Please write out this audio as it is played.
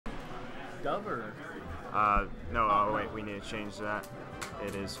dub or? No, oh wait, we need to change that.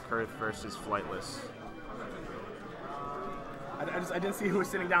 It is Kerth versus Flightless. I didn't see who was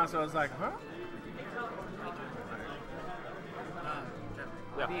sitting down, so I was like, huh?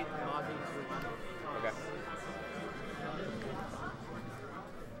 Yeah. Okay.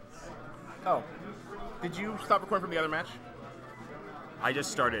 Oh, did you stop recording from the other match? I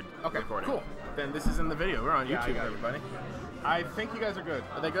just started Okay, recording. cool. Then this is in the video. We're on Yeah, YouTube, everybody. I think you guys are good.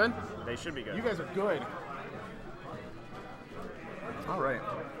 Are they good? They should be good. You guys are good. All right.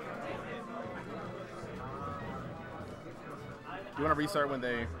 Do you want to restart when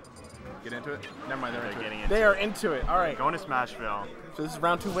they get into it? Never mind, they're into it. They are into it. All right. Going to Smashville. So this is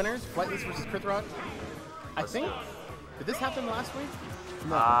round 2 winners. Flightless versus Kerthorok. I think. Did this happen last week?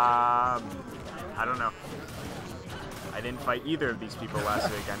 No. I don't know. I didn't fight either of these people last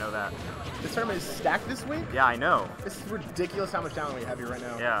week. I know that. This tournament is stacked this week? Yeah, I know. This is ridiculous how much talent we have here right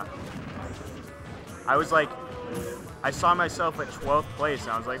now. Yeah. I was like, I saw myself at 12th place,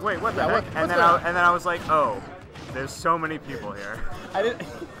 and I was like, wait, what the heck? And then I was like, oh, there's so many people here. I didn't.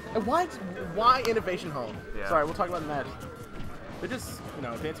 Why Innovation Hall? Yeah. Sorry, we'll talk about the match. They're just,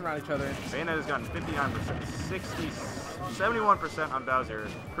 dancing around each other. Bayonetta has gotten 59%, 71% on Bowser.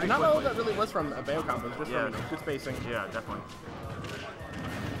 Pretty Not quickly. all that really was from Bayo combos, just from good spacing. Yeah, definitely.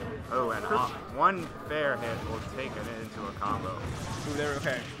 Oh, and one fair hit will take it into a combo. Ooh, there,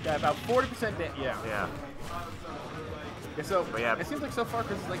 okay. Yeah, about 40% yeah. Yeah. Yeah, so But yeah. It seems like so far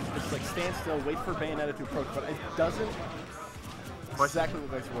because it's like stand still, wait for Bayonetta to approach, but it doesn't exactly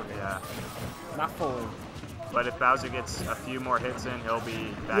look like it's working. Yeah. Not fully. But if Bowser gets a few more hits in, he'll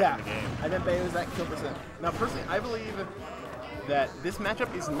be back in the game. And then Bayo's that kill percent. Now, personally, I believe that this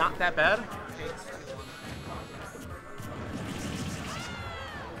matchup is not that bad.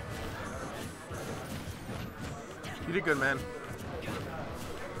 You did good, man.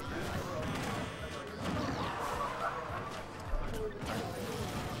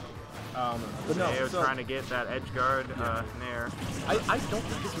 But no, Bayo's trying to get that edge guard nair. I don't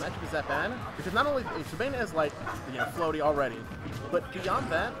think this matchup is that bad because not only Sabina is like floaty already, but beyond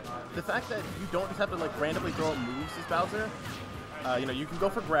that, the fact that you don't just have to like randomly throw out moves as Bowser, you can go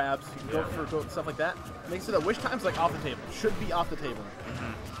for grabs, you can go for stuff like that, makes it that wish time's like off the table, should be off the table.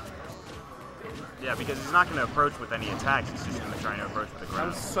 Mm-hmm. Yeah, because he's not going to approach with any attacks, he's just going to try to approach with the That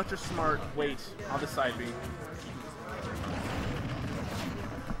ground. was such a smart wait on the side B.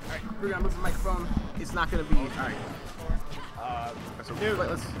 Alright, we're going to move the microphone. It's not going to be... Alright. So Dude, what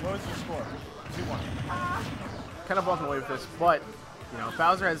was your score? 2-1. Kind of walking away with this, but,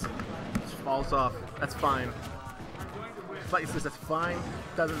 Bowser just falls off. That's fine. Flightless, that's fine.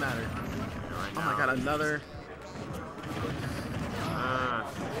 Doesn't matter. Oh my god, another...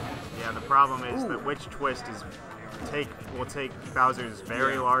 Yeah, the problem is that Witch Twist will take Bowser's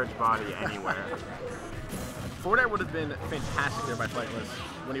very large body anywhere. Forward air would have been fantastic there by Flightless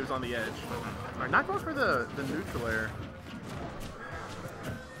when he was on the edge. Alright, not going for the neutral air.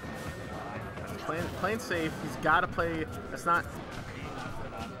 Playing safe. He's got to play. That's not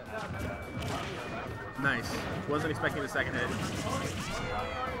nice. Wasn't expecting the second hit.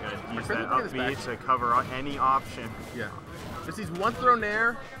 Good. Use that up B to cover any option. Yeah. Just these one throw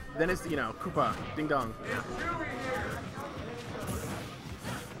nair, then it's Koopa, ding dong. Yeah.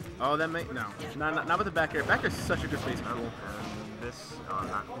 Oh, that may not with the back air. Back air is such a good space tool. And this,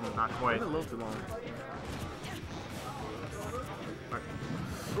 not quite. It's a little too long.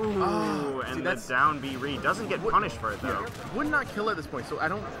 Ooh, and the down B read doesn't get punished for it though. Would not kill at this point, so I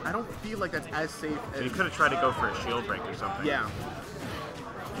don't feel like that's as safe as. You could have tried to go for a shield break or something. Yeah.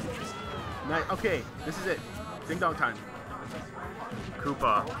 Nice. Okay, this is it. Ding dong time.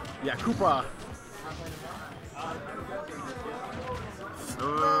 Koopa. Yeah, Koopa.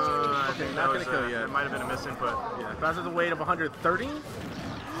 Okay, not gonna kill you. It might have been a misinput. Yeah, Bowser's a weight of 130.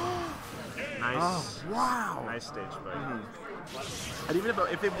 Nice. Oh, wow. Nice stage fight. And even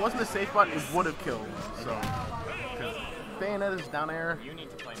if it wasn't a safe spot, it would have killed. So, because Bayonetta's down air is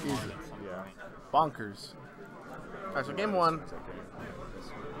bonkers. All right, so game 1.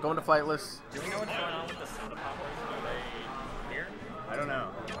 Going to Flightless. Do we know what's going on with the soda pop? Are they here? I don't know.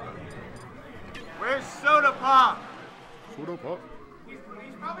 Where's Soda Pop? Soda Pop. He's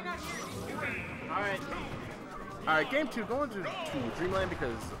probably not here. All right, game 2. Going to Dreamland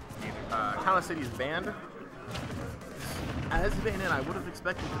because Town City is banned. As Bayonetta, I would have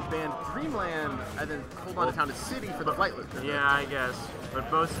expected to ban Dreamland and then hold on to Town City for the Flightless. Yeah, I guess. But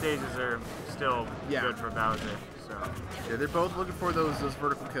both stages are still good for Bowser. So. Yeah, they're both looking for those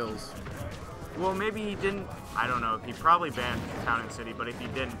vertical kills. Well, maybe he didn't. I don't know. He probably banned Town and City, but if he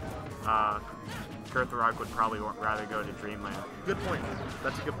didn't, Kerthorok would probably rather go to Dreamland. Good point.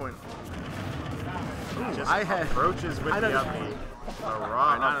 That's a good point. Just I had approaches with the up B. A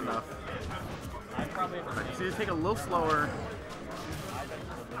raw not up B. enough. So you take a little slower.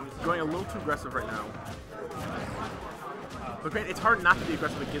 Going a little too aggressive right now. But it's hard not to be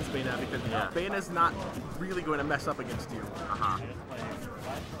aggressive against Bayonetta because Bayonetta's not really going to mess up against you. I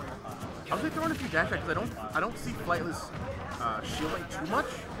was throwing a few dash attacks because I don't see Flightless shielding too much.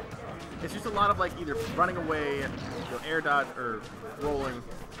 It's just a lot of like either running away, air dodge, or rolling.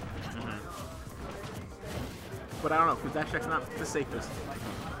 But I don't know because dash attack's not the safest.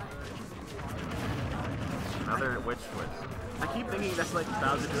 Another witch twist. I keep thinking that's like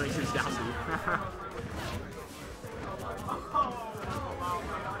Bowser doing his down B.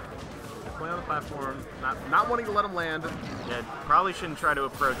 Playing on the platform, not wanting to let him land. Yeah, probably shouldn't try to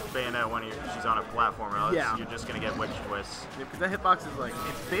approach Bayonetta when she's on a platform, or else you're just gonna get witch twists. Yeah, because that hitbox is like,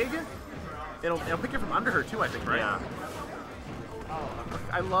 it's big. It'll pick it from under her too, I think, right? Yeah.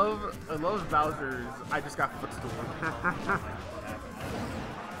 I love Bowser's I just got footstool.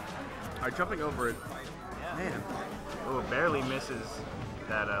 Alright, jumping over it. Man. Oh, barely misses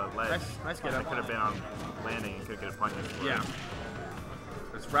that ledge. Nice get up. It could have been on landing and could get a punch. Yeah.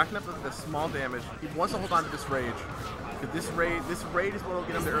 It's racking up the small damage. He wants to hold on to this rage. This raid is what will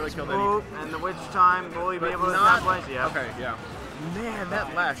get him the early kill. And the witch time, will he be able to capitalize? Yeah. Okay, yeah. Man,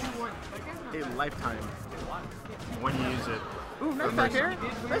 that lash. A lifetime. When you use it. Ooh, nice back air.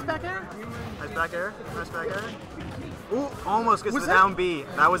 Nice back air. Nice back air. Nice back air. Ooh, almost gets the that? down B.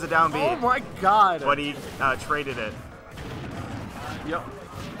 That was a down B. Oh my god. But he traded it. Yep.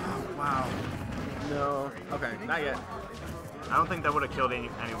 Oh, wow. No. Okay, not yet. I don't think that would have killed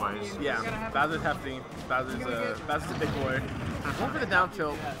anyways. Yeah, Bowser's hefty. Bowser's a big boy. Going for the down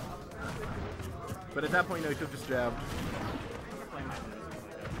tilt. But at that point, you know, he could have just jabbed.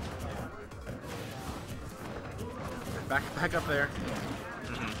 Back up there.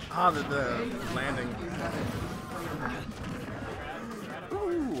 Ah, the landing.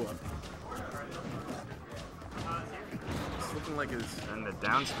 Ooh. It's looking like his. And the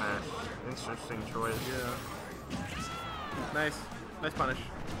down smash. Interesting choice. Yeah. Nice punish.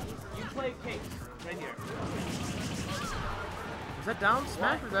 You play cake right here. Was that down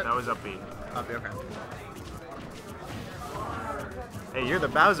smash? Or was that? That was up B. Up B, okay. Hey, you're the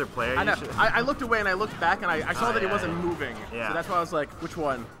Bowser player. I know. I looked away and I looked back and I saw that he wasn't moving. Yeah. So that's why I was like, which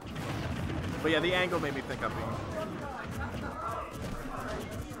one? But yeah, the angle made me think up B.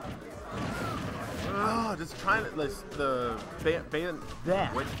 Oh, just trying to witch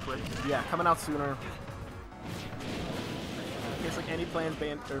twist. Yeah, coming out sooner. In case like any plans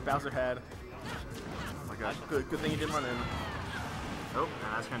Bowser had. Oh my god, good thing he didn't run in. Oh,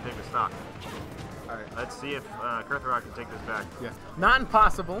 and that's gonna take the stock. All right, let's see if Kerthorok can take this back. Yeah, not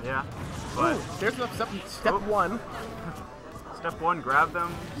impossible. Yeah, but there's step one. Step one, grab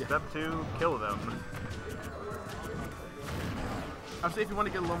them. Yeah. Step two, kill them. I would say if you want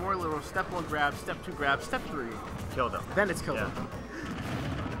to get a little more literal, step one grab, step two grab, step three kill them. Then it's kill them.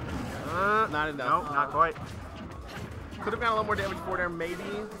 Not enough. Nope, not quite. Could have gotten a little more damage for there, maybe.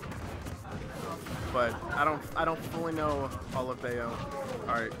 But I don't fully know all of Bayo.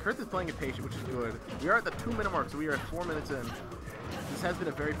 Alright, Kurth is playing it patient, which is good. We are at the 2-minute mark, so we are at 4 minutes in. This has been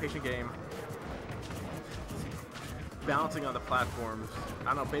a very patient game. Balancing on the platforms.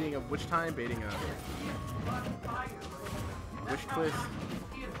 I don't know, baiting a witch time, baiting a witch twist.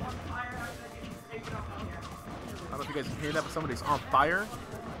 I don't know if you guys can hear that, but somebody's on fire.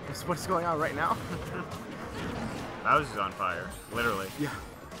 That's what's going on right now. Bowser's on fire, literally. Yeah.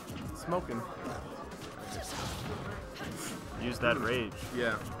 Smoking. Use that rage.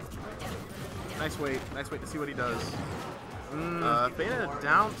 Yeah. Nice wait to see what he does. Bayonetta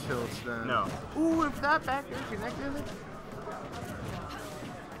down tilts then. No. Ooh, if that back air connected.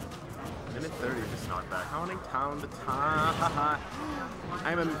 Minute 30, just not back. Counting down the time.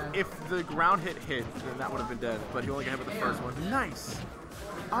 If the ground hit, then that would have been dead. But he only got hit with the first one. Nice.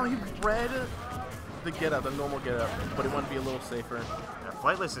 Oh, he read the get up, the normal get up, but he wanted to be a little safer. Yeah,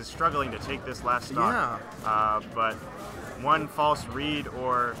 Flightless is struggling to take this last stock. Yeah. But one false read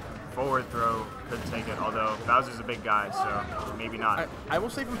or forward throw could take it, although Bowser's a big guy, so maybe not. I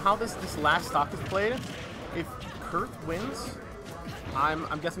will say from how this last stock is played, if Kurth wins,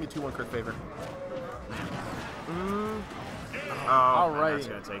 I'm guessing a 2-1 Kurth favor. Alright. That's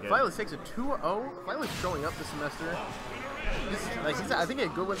gonna take it. Flightless takes a 2-0. Flightless showing up this semester. I think he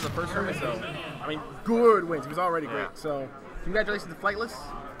had good wins in the first tournament, so I mean, good wins. He was already great. So, congratulations to Flightless.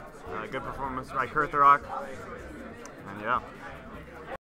 Good performance by Kerthorok. And yeah.